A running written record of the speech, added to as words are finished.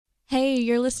Hey,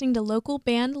 you're listening to Local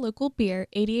Band, Local Beer,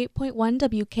 88.1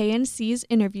 WKNC's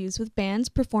interviews with bands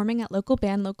performing at Local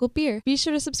Band, Local Beer. Be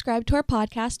sure to subscribe to our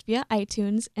podcast via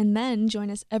iTunes and then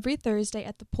join us every Thursday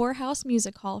at the Poorhouse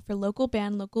Music Hall for Local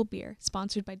Band, Local Beer,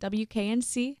 sponsored by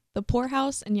WKNC, the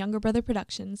Poorhouse, and Younger Brother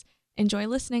Productions. Enjoy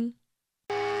listening.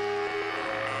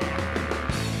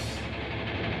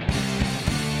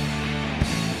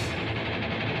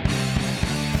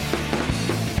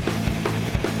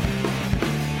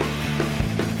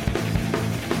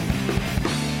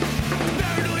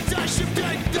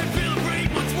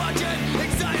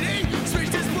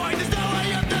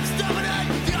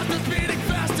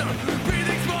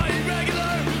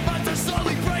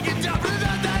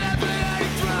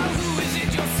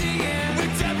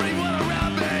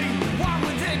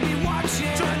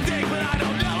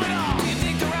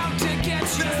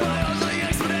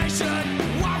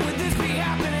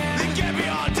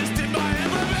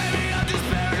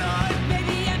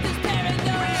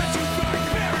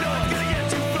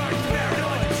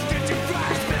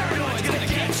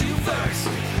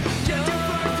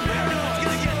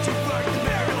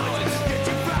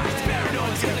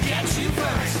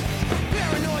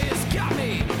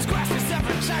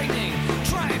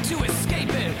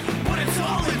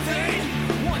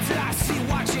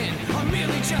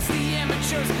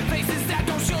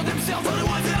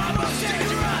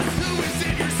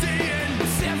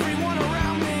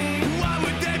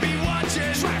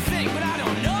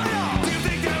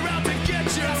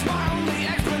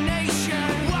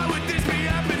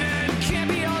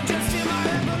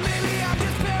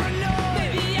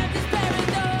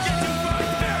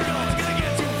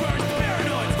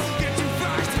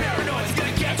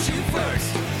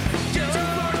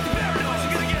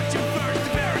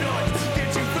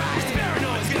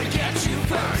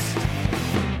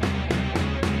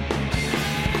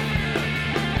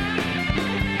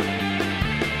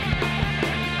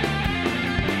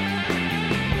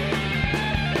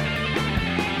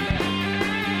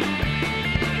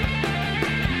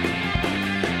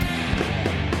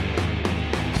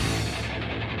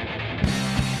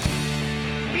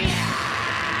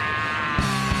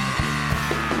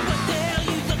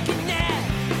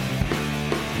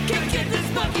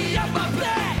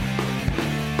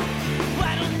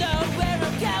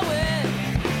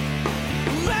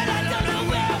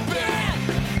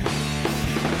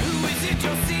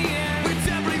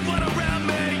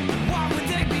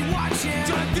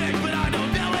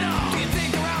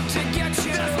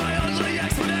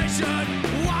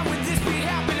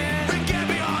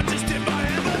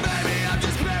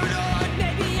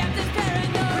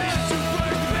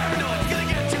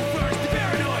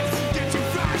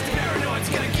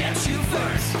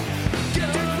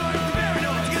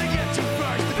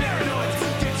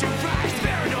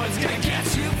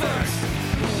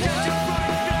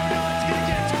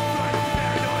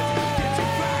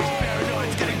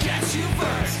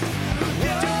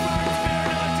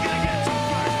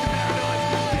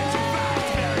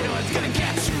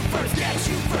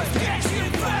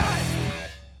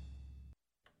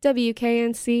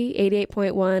 WKNC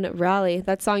 88.1 Raleigh.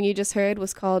 That song you just heard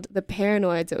was called The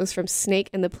Paranoids. It was from Snake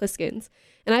and the Plisskens.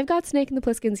 And I've got Snake and the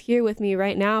Plisskens here with me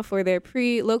right now for their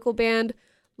pre-local band,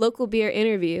 local beer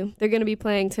interview. They're going to be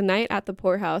playing tonight at the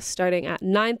Poorhouse starting at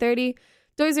 9:30.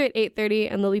 Doors are at 8:30,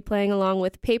 and they'll be playing along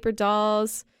with Paper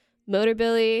Dolls,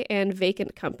 Motorbilly, and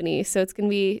Vacant Company. So it's gonna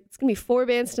be 4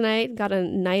 bands tonight. Got a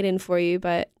night in for you,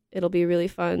 but it'll be really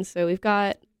fun. So we've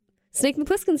got Snake and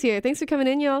the Plisskens here. Thanks for coming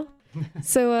in, y'all.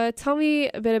 So tell me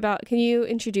a bit about, can you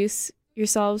introduce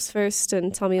yourselves first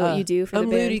and tell me what you do for the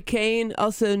band? I'm Rudy Kane,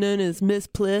 also known as Miss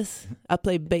Pliss. I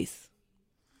play bass.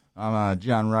 I'm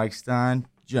John Reichstein,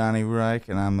 Johnny Reich,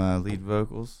 and I'm lead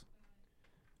vocals.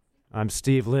 I'm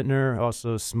Steve Littner,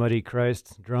 also Smutty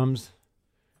Christ, drums.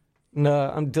 No,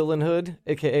 I'm Dylan Hood,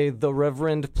 a.k.a. the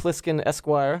Reverend Pliskin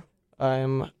Esquire.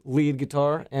 I'm lead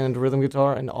guitar and rhythm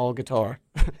guitar and all guitar.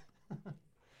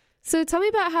 So tell me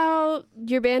about how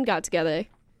your band got together.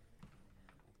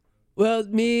 Well,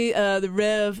 me, the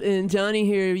Rev, and Johnny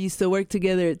here used to work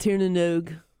together at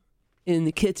Tiernanog in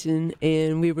the kitchen,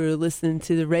 and we were listening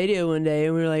to the radio one day,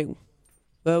 and we were like,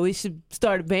 well, we should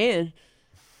start a band.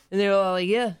 And they were all like,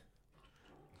 yeah.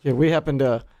 Yeah, we happened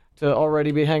to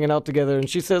already be hanging out together, and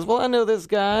she says, well, I know this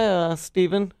guy,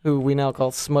 Steven, who we now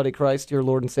call Smutty Christ, your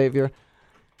Lord and Savior.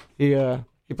 He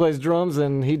plays drums,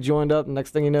 and he joined up, and next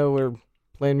thing you know, we're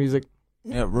playing music.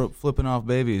 Yeah, wrote Flipping Off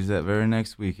Babies that very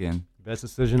next weekend. Best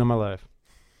decision of my life.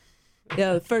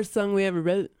 Yeah, the first song we ever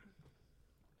wrote.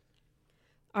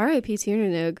 R.I.P.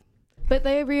 Tiernanog. But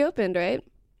they reopened, right?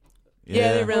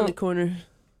 Yeah, they're around the corner.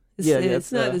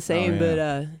 It's not the same,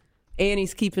 but and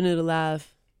he's keeping it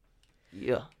alive.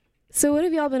 Yeah. So what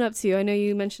have y'all been up to? I know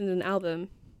you mentioned an album.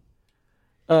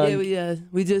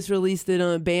 We just released it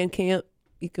on Bandcamp.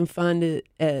 You can find it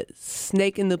at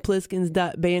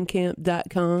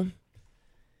snakeandthepliskins.bandcamp.com.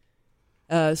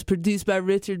 It's produced by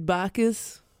Richard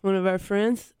Bacchus, one of our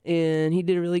friends, and he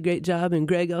did a really great job. And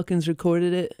Greg Elkins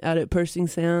recorded it out at Persing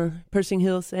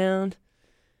Hill Sound,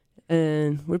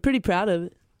 and we're pretty proud of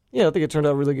it. Yeah, I think it turned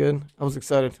out really good. I was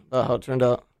excited about how it turned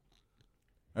out.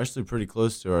 Actually, pretty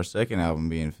close to our second album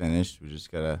being finished. We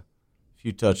just got a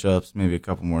few touch-ups, maybe a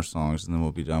couple more songs, and then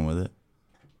we'll be done with it.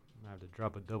 I have to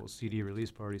drop a double CD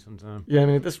release party sometime. Yeah, I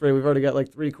mean, at this rate, we've already got like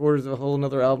 3/4 of a whole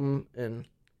another album, and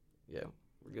yeah,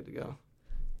 we're good to go.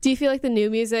 Do you feel like the new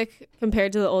music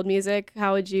compared to the old music,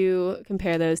 how would you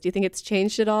compare those? Do you think it's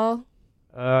changed at all?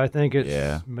 I think it's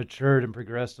Yeah. matured and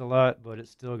progressed a lot, but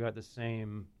it's still got the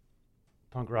same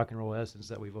punk rock and roll essence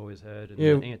that we've always had, and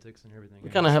Yeah. the antics and everything. We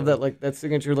kind of have that like that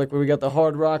signature, like where we got the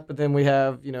hard rock, but then we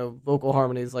have vocal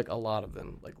harmonies, like a lot of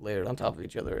them, like layered on top of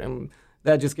each other, and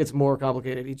that just gets more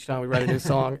complicated each time we write a new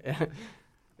song.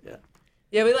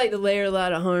 Yeah, we like to layer a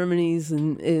lot of harmonies,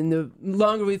 and the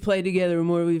longer we've played together, the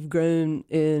more we've grown,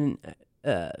 and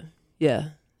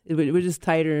we're just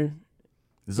tighter.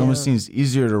 It almost seems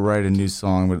easier to write a new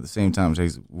song, but at the same time, it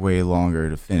takes way longer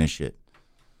to finish it.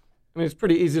 I mean, it's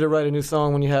pretty easy to write a new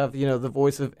song when you have, the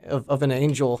voice of an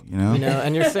angel, You know?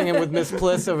 and you're singing with Miss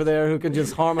Bliss over there who can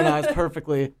just harmonize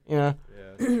perfectly, Yeah,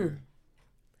 that's true.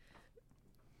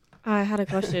 I had a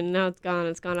question. Now it's gone.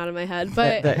 It's gone out of my head.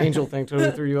 But that angel thing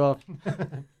totally threw you off.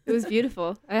 it was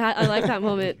beautiful. I like that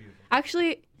moment.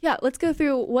 Actually, yeah. Let's go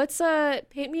through.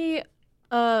 Paint me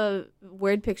a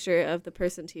word picture of the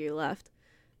person to your left,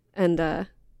 and or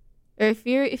if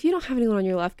you don't have anyone on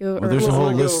your left, go. Well, there's a We'll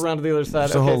whole go list. around to the other side.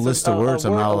 There's a whole list of words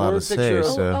I'm not allowed to say, picture of-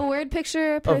 so- a word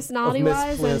picture, personality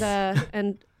wise, Bliss.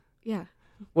 and yeah.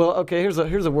 Well, okay, here's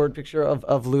a word picture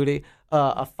of Ludi.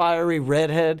 A fiery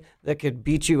redhead that could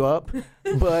beat you up,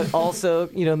 but also,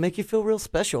 make you feel real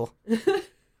special.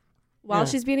 While Yeah.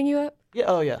 she's beating you up. Yeah,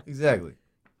 oh yeah. Exactly.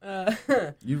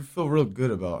 You feel real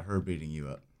good about her beating you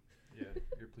up. Yeah,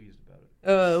 you're pleased about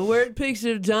it. Word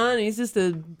picture of John, he's just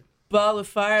a ball of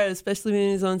fire, especially when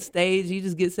he's on stage. He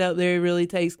just gets out there, really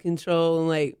takes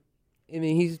control, and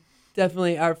he's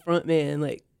definitely our front man.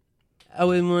 I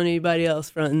wouldn't want anybody else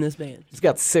fronting this band. He's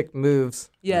got sick moves.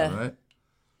 Yeah, All right.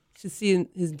 should see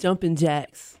his jumping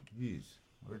jacks. Jeez.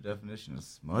 Word definition of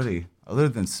smutty. Other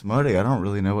than smutty, I don't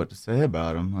really know what to say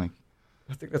about him. I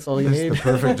think that's all you That's need. the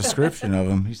perfect description of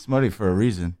him. He's smutty for a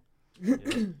reason. Yeah.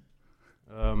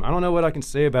 I don't know what I can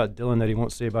say about Dylan that he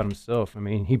won't say about himself. I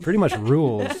mean, he pretty much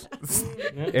rules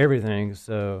everything.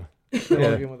 So No yeah.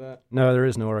 arguing with that. No, there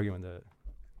is no arguing with that.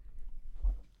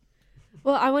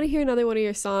 Well, I want to hear another one of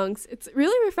your songs. It's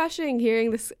really refreshing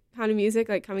hearing this kind of music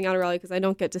coming out of Raleigh because I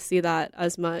don't get to see that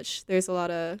as much. There's a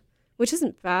lot of, which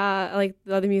isn't bad. I like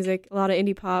the other music, a lot of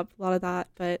indie pop, a lot of that,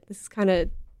 but this is kind of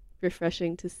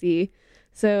refreshing to see.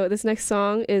 So this next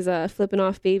song is Flipping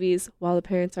Off Babies While the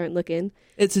Parents Aren't Looking.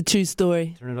 It's a true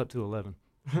story. Turn it up to 11.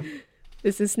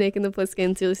 This is Snake and the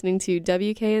Plisskens. You're listening to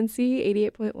WKNC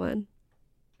 88.1.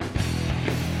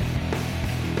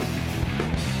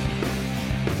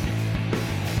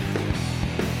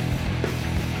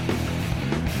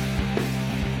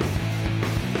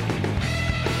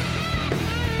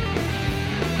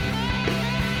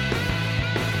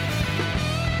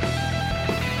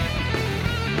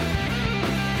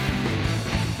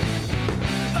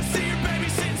 I see your baby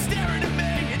sitting staring at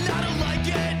me, and I don't like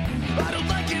it. I don't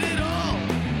like it at all.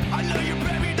 I know your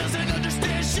baby doesn't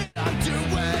understand shit I'm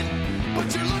doing.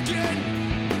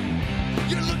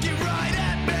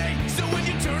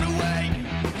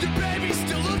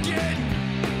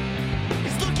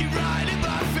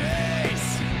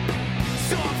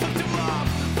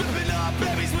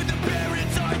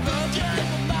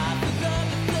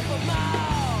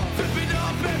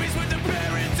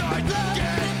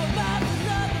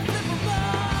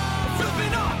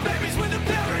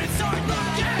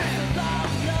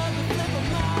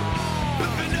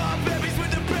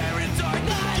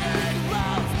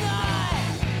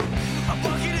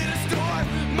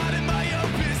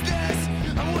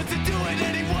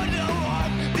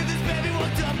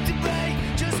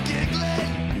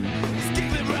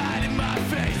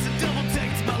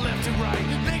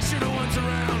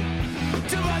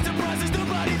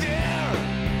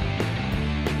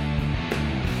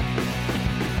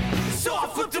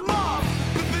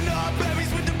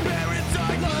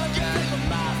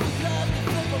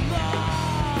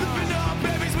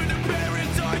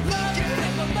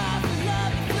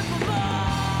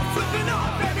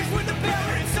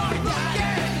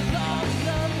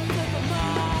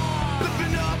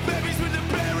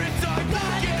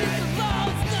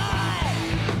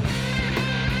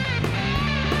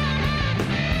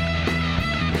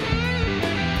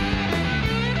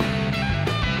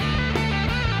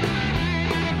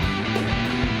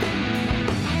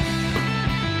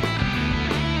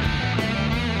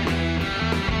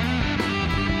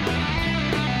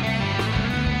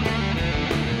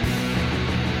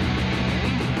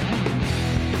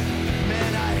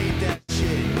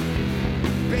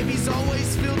 Ladies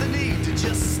always feel the need to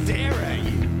just stare at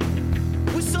you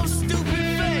with some stupid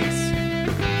face.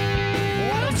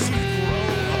 Why don't you grow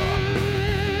up?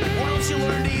 Why don't you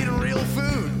learn to eat real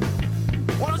food?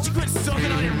 Why don't you quit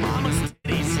sucking on your mama's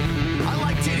titties? I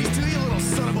like titties too, you little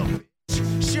son of a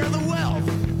bitch. Share the wealth.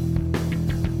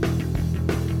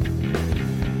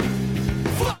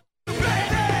 Fuck you,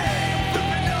 baby!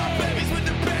 Flipping up babies with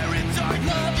the parents are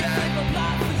young.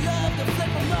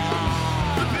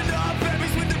 Flipping up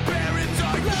babies with the parents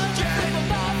are young.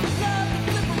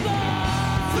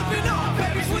 Flipping up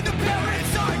babies with the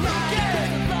parents are young.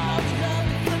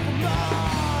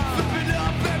 Flipping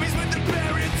up babies with the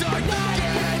parents are young.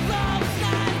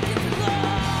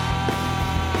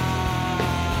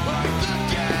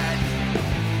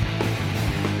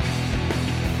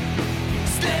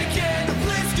 Snake and the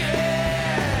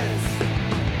Blitzkins.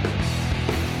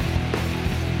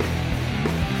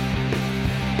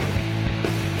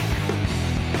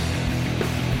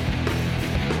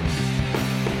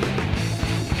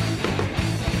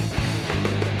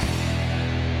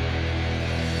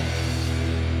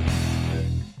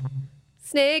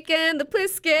 Snake and the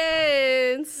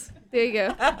Pliskins. There you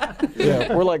go.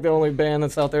 Yeah, we're like the only band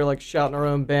that's out there like shouting our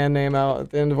own band name out at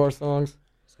the end of our songs.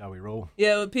 That's how we roll.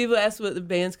 Yeah, when people ask what the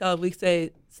band's called, we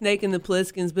say Snake and the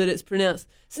Pliskins, but it's pronounced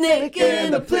Snake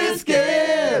and the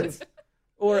Pliskins.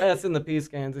 Or S in the P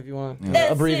scans if you want to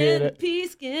Yeah. abbreviate it.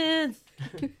 P-skins.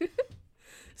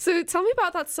 So tell me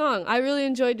about that song. I really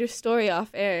enjoyed your story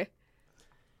off air.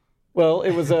 Well,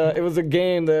 it was a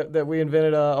game that we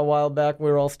invented a while back when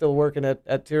we were all still working at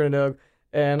Tyrannog.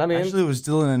 And I mean, Actually, it was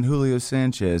Dylan and Julio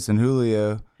Sanchez, and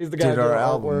Julio he's the guy did who did our our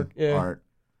album artwork. Yeah. art.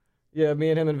 Yeah, me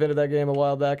and him invented that game a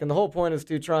while back, and the whole point is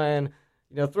to try and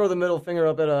throw the middle finger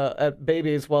up at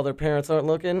babies while their parents aren't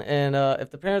looking, and if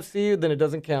the parents see you, then it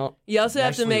doesn't count. You also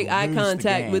have to Actually make eye lose the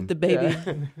contact game. with the baby.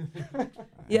 Yeah.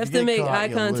 You have If to you get make caught, eye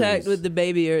you'll contact lose. with the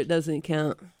baby or it doesn't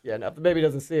count. Yeah, now if the baby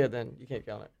doesn't see it, then you can't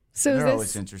count it. So They're always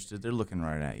is interested. They're looking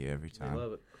right at you every time.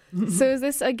 this so is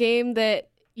this a game that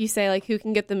you say like who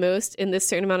can get the most in this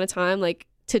certain amount of time, like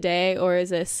today, or is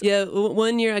this? Yeah,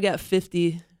 one year I got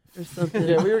 50 or something.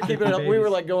 Yeah, we were keeping it up. We were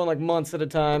like going like months at a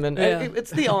time, and Yeah.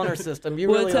 it's the honor system. You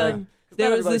One really time, not there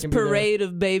was everybody this can be there. parade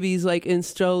of babies like in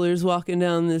strollers walking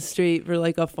down the street for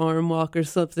like a farm walk or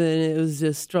something. It was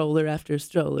just stroller after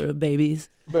stroller of babies.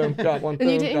 Boom, got one.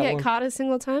 And you boom, didn't got get one. caught a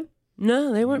single time?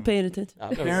 No, they weren't paying attention.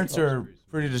 Nah, no, Parents no. are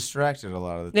pretty distracted a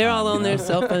lot of the time. They're all on you their know?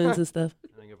 cell phones and stuff.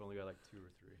 I think I've only got like 2 or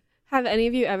 3. Have any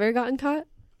of you ever gotten caught?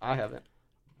 I haven't.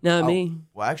 Not Oh, me.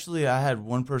 Well, actually, I had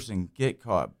one person get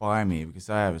caught by me because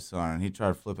I have a son, and he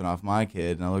tried flipping off my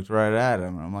kid, and I looked right at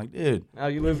him, and I'm like, dude, Now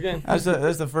you lose again. that's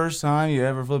the first time you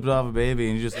ever flipped off a baby,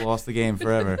 and you just lost the game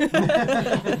forever.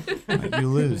 Like, you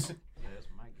lose.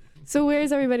 So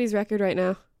where's everybody's record right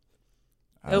now?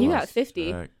 I You got lost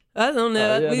 50. track. I don't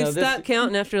know. yeah, We've no, this- stopped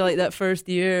counting after like that first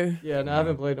year. Yeah, no, I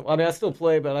haven't played. I mean, I still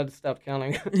play, but I just stopped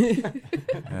counting. Yeah,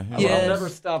 Yeah. I'll never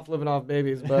stop flipping off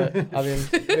babies, but I mean,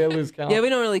 they lose count. Yeah, we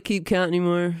don't really keep count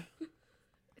anymore.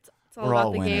 It's all We're about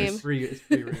all the winners. game. It's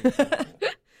free ring.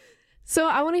 So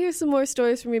I want to hear some more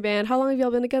stories from your band. How long have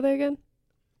y'all been together again?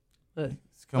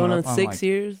 It's Going on up 6 like,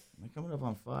 years. Coming up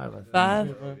on 5. I think.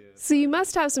 5. So you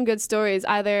must have some good stories,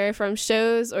 either from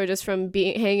shows or just from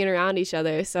being hanging around each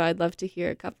other. So I'd love to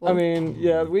hear a couple. I mean,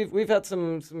 yeah, we've had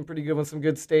some pretty good ones, some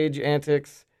good stage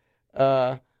antics.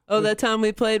 Oh, that time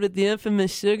we played with the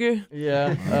infamous Sugar.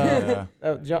 Yeah.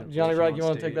 Yeah. Johnny Wright, you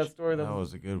want to take that story? That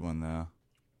was a good one, though.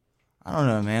 I don't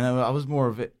know, man. I was more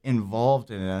of it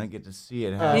involved in it. I didn't get to see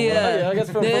it happen. Yeah, I guess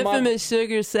the infamous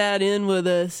Sugar sat in with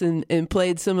us and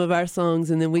played some of our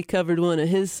songs, and then we covered one of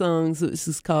his songs, which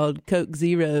is called Coke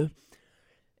Zero.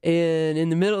 And in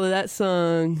the middle of that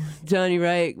song, Johnny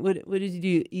Wright, what did you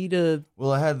do? Eat a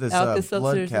Well, I had this Alka-Seltzer or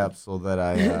blood something? capsule that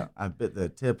I bit the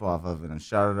tip off of it and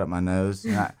shot it up my nose.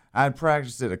 And I had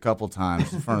practiced it a couple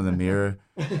times in front of the mirror,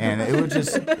 and it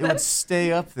would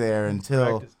stay up there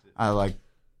until I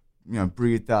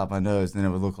breathed out my nose, and then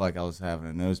it would look like I was having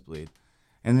a nosebleed.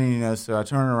 And then so I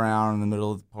turn around in the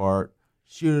middle of the part,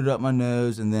 shoot it up my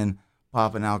nose, and then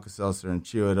pop an Alka-Seltzer and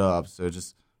chew it up. So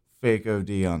just fake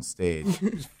OD on stage.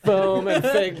 foam and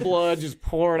fake blood just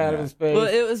pouring out of his face. Well,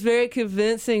 it was very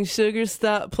convincing. Sugar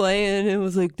stopped playing and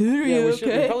was like, dude, are yeah, you we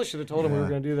okay? probably should have told him we were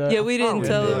going to do that. Yeah, we didn't Oh,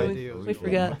 tell no him. idea. We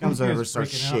forgot. Comes over, was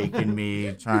starts freaking out. shaking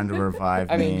me, trying to revive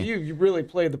I me. mean, you really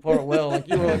played the part well. Like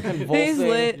you were like He's convulsing.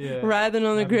 lit, Yeah. writhing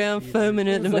on the ground, foaming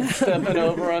at the Just, like mouth. stepping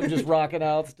over him, just rocking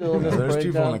out still in this There's people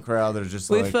in breakdown. the crowd that are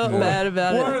just We like, felt bad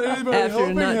about Why isn't it anybody after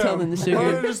helping not him? telling the Why Sugar.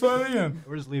 didn't just let me in?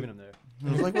 We're just leaving him there.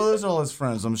 I was like, well, those are all his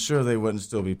friends. I'm sure they wouldn't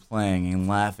still be playing and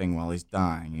laughing while he's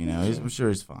dying. You know, I'm sure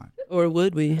he's fine. Or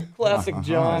would we? Classic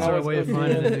John. That's our always way of goes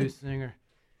finding a together. new singer.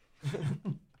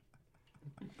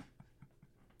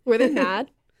 Were they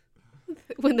mad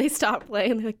when they stopped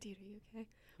playing? They're like, dude, are you okay?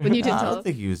 When you didn't I tell don't us.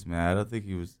 think he was mad. I think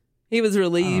he was. He was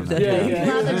relieved. I I don't know. Yeah, think. yeah.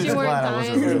 Glad that He was you weren't glad I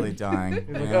wasn't dying. really dying. He's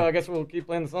like, Yeah. oh, I guess we'll keep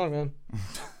playing the song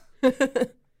then.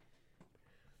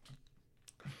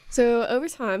 So, over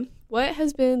time, what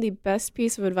has been the best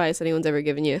piece of advice anyone's ever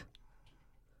given you?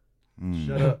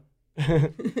 Shut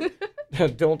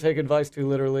up. Don't take advice too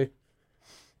literally.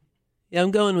 Yeah,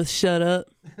 I'm going with shut up.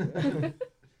 I don't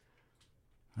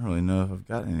really know if I've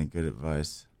got any good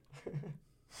advice.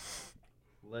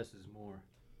 Less is more.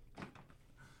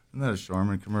 Isn't that a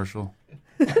Charmin commercial?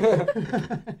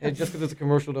 Hey, just because it's a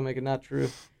commercial don't make it not true.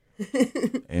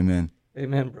 Amen.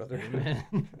 Amen, brother.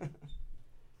 Amen.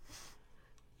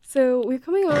 So, we're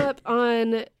coming up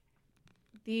on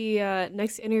the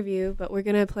next interview, but we're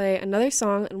going to play another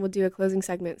song and we'll do a closing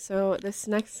segment. So, this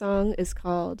next song is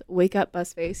called Wake Up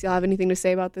Busface. Y'all have anything to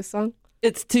say about this song?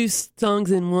 It's two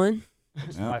songs in one.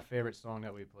 It's Yeah. my favorite song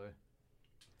that we play.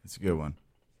 It's a good one.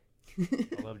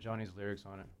 I love Johnny's lyrics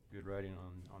on it. Good writing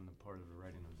on the part of the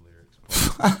writing of the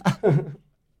lyrics.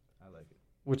 I like it.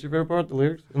 What's your favorite part? The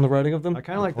lyrics and the writing of them? I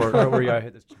kind of like the part where you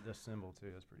hit the cymbal too.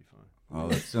 That's pretty fun. Oh,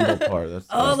 that cymbal part. That's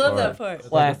the Oh, I best love part. that part. That's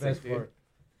Classic, the best dude. part.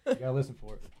 You gotta listen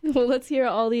for it. Well, let's hear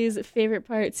all these favorite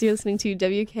parts. You're listening to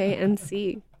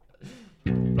WKNC.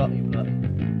 Blah, blah.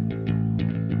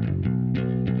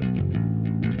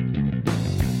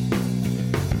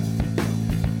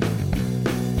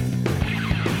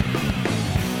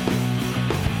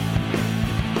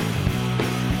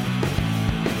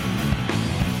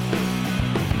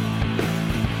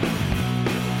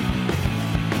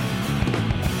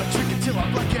 I drink until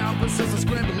I black out, but since I'm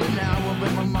scrambling now, I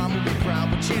bet my mom will be proud.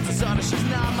 But chances are that she's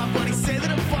not. My buddies say that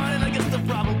I'm fine, and I guess they're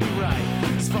probably right.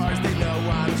 As far as they know,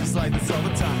 I'm just like this all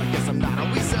the time. I guess I'm not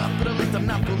always up, but at least I'm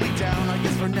not fully down. I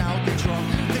guess for now I'll get drunk,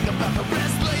 think about the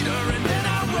rest later, and then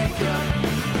I wake up.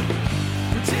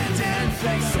 Pretend and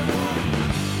face some more.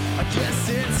 I guess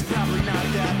it's probably not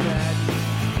that bad.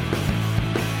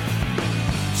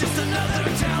 Just another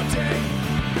down day.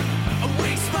 A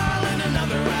week smile and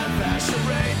another half-ass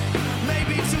charade.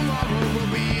 Maybe tomorrow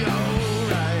will be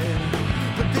alright.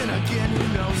 But then again, who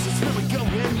knows? It's really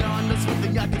going on. That's one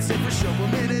thing I can say for sure.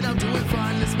 One minute I'm doing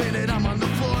fine, this minute I'm on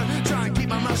the floor. Try and keep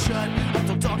my mouth shut. I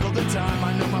don't talk all the time.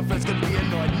 I know my friends gonna be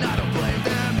annoyed, and I don't blame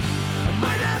them. I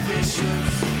might have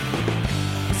issues.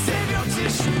 Save your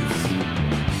tissues.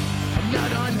 I'm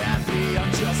not unhappy,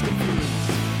 I'm just confused.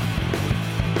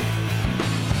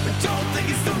 I don't think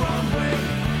it's the wrong way.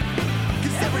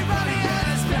 Cause everybody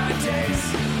has bad days.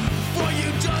 Before you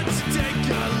done to take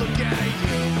a look at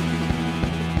you.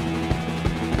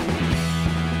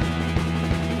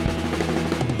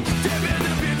 Damn it,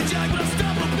 I'm in the jack, but I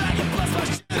stumble back and bust my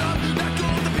shit up. Not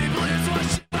cool with the people here, so I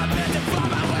shit my pants and find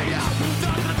my way out.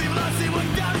 Talk to the people I see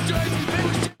walking down the street.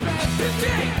 People shit bad.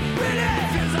 15 minutes.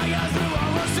 Feels like I was through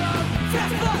all what's up.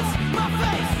 Fast bus, my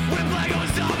face. With black on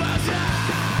top of us.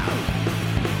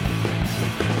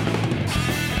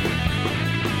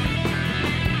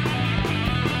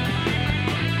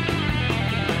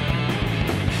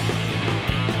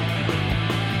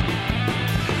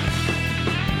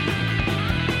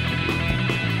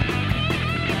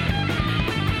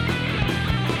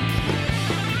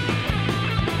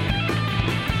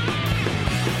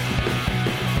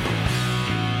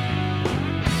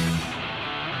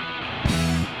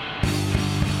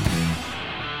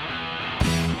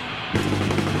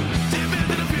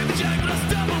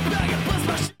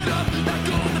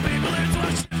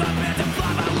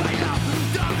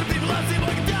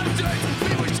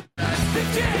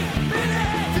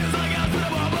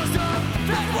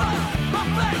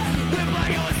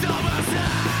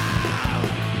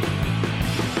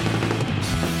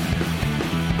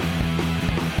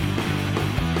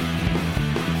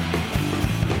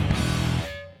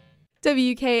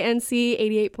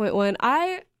 WKNC 88.1.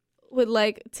 I would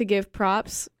like to give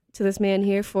props to this man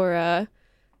here for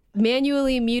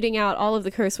manually muting out all of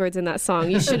the curse words in that song.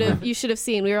 You should have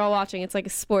seen. We were all watching. It's like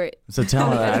a sport. It's a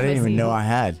talent that I didn't even know I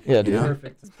had. Yeah, dude. You know?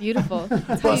 Perfect. It's beautiful.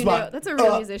 That's how you know. That's a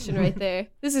real musician right there.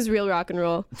 This is real rock and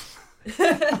roll.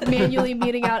 Manually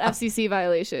muting out FCC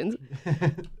violations.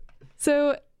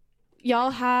 So, y'all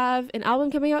have an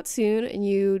album coming out soon, and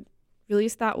you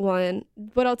released that one.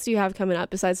 What else do you have coming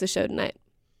up besides the show tonight?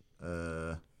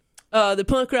 The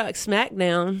Punk Rock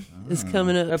Smackdown is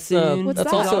coming up That's, soon. What's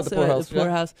that's that? also at the Poorhouse. The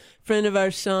Poorhouse. Friend of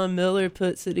ours, Sean Miller,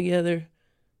 puts it together.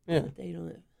 Yeah. Date on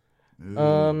it.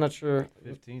 I'm not sure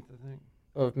 15th, I think.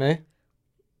 of May.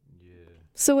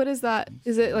 So what is that?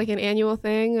 Is it like an annual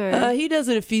thing? Or? He does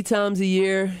it a few times a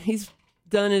year. He's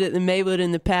done it at the Maywood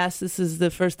in the past. This is the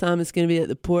first time it's going to be at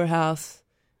the Poorhouse.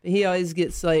 He always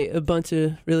gets like a bunch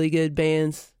of really good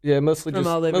bands. Yeah, mostly From just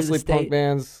all over mostly the punk state.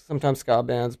 bands, sometimes ska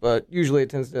bands, but usually it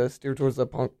tends to steer towards the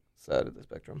punk side of the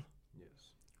spectrum.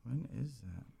 When is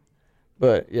that?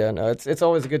 But yeah, no, it's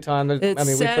always a good time. It's we played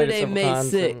it Saturday, several May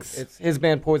times. and 6th. It's his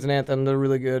band Poison Anthem. They're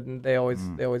really good, and they always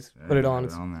put it on.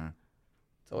 It's there.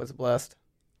 always a blast.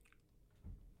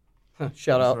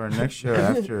 Shout out. So our next show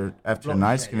after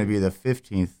tonight's going to be the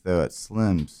 15th, though, at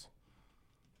Slim's.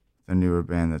 The newer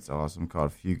band that's awesome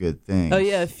called Few Good Things. Oh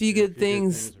yeah, a few good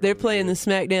things. They're playing the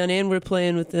SmackDown, and we're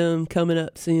playing with them coming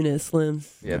up soon at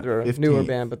Slim's. Yeah, they're a 15th. newer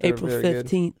band, but they're April very good.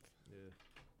 15th.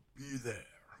 Be there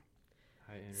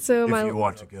So if my you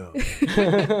want to go.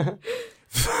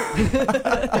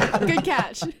 good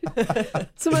catch.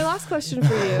 So my last question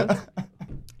for you: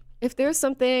 if there's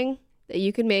something that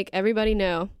you could make everybody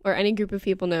know, or any group of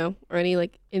people know, or any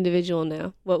like individual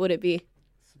know, what would it be?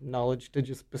 Knowledge to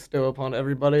just bestow upon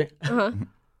everybody.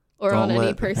 Or Don't on let any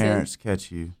the person? parents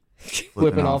catch you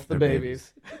Flipping off the their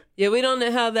babies. Yeah, we don't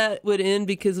know how that would end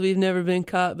because we've never been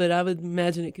caught, but I would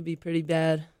imagine it could be pretty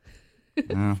bad,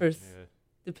 Yeah.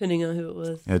 depending on who it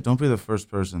was. Yeah, don't be the first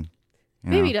person.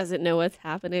 you Maybe know. he doesn't know what's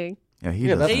happening. Yeah, he Yeah,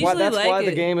 does. that's They why. usually That's like why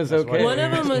the it. game is That's why okay. One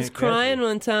of them was Can't catch crying it.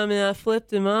 one time, and I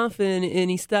flipped him off, and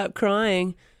he stopped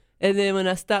crying. And then when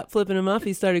I stopped flipping him off,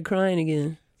 he started crying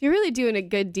again. You're really doing a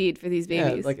good deed for these Yeah,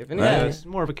 babies. like if Right. Yeah, anything, it's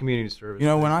more of a community service. You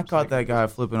know, when thing. I Just caught like that guy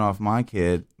flipping off my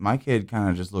kid kind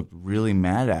of just looked really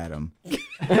mad at him.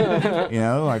 You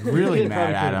know, like really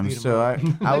mad at him. So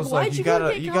I was why'd like, you you go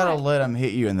gotta get you gotta caught? let him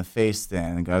hit you in the face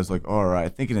then. And the guy was like, all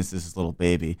right, thinking it's this little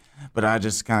baby. But I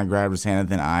just kind of grabbed his hand and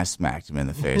then I smacked him in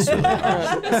the face really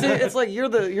hard. See, it's like you're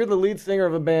the lead singer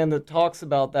of a band that talks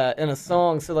about that in a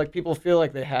song, so like people feel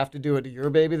like they have to do it to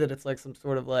your baby, that it's like some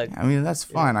sort of like I mean, that's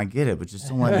fine. I get it. But just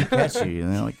don't let him catch you.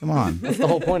 And they're like, come on. that's the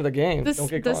whole point of the game. This, Don't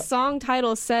get the caught. song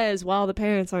title says "While the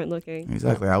parents aren't looking."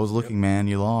 Exactly. I was looking, man.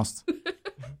 You lost.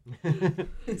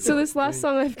 So this last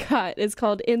song I've got is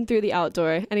called "In Through the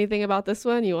Outdoor." Anything about this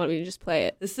one? You want me to just play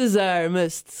it? This is our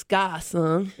most ska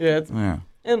song. Yeah, it's, Yeah.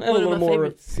 and a One of little my more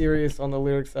favorites. serious on the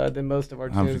lyric side than most of our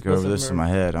I have to tunes. go Most over of this them in my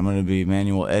are- head. I'm going to be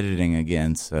manual editing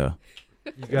again. So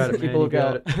You got it, Keep man. a You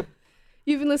lookout. got it.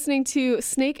 You've been listening to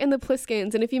Snake and the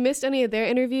Plisskens, and if you missed any of their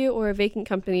interview or Vacant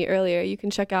Company earlier, you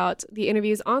can check out the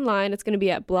interviews online. It's going to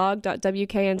be at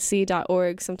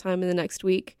blog.wknc.org sometime in the next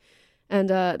week. And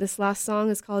this last song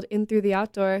is called "In Through the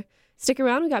Outdoor." Stick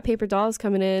around. We got Paper Dolls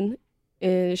coming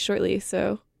in shortly,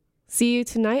 so see you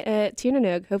tonight at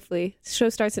Tiernanog, hopefully. The show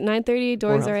starts at 9:30.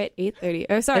 Doors Poorhouse. are at 8:30.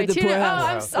 Or sorry, At the Tiernanog. Poorhouse. Oh,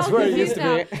 I'm That's all where it confused used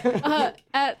now. to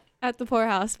be. At the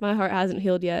Poorhouse. My heart hasn't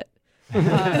healed yet.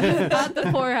 At the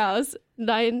Poorhouse,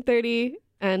 9:30,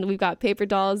 and we've got Paper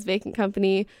Dolls, Vacant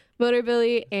Company,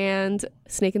 Motorbilly, and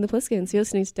Snake and the Plisskens. You're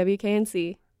listening to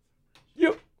WKNC.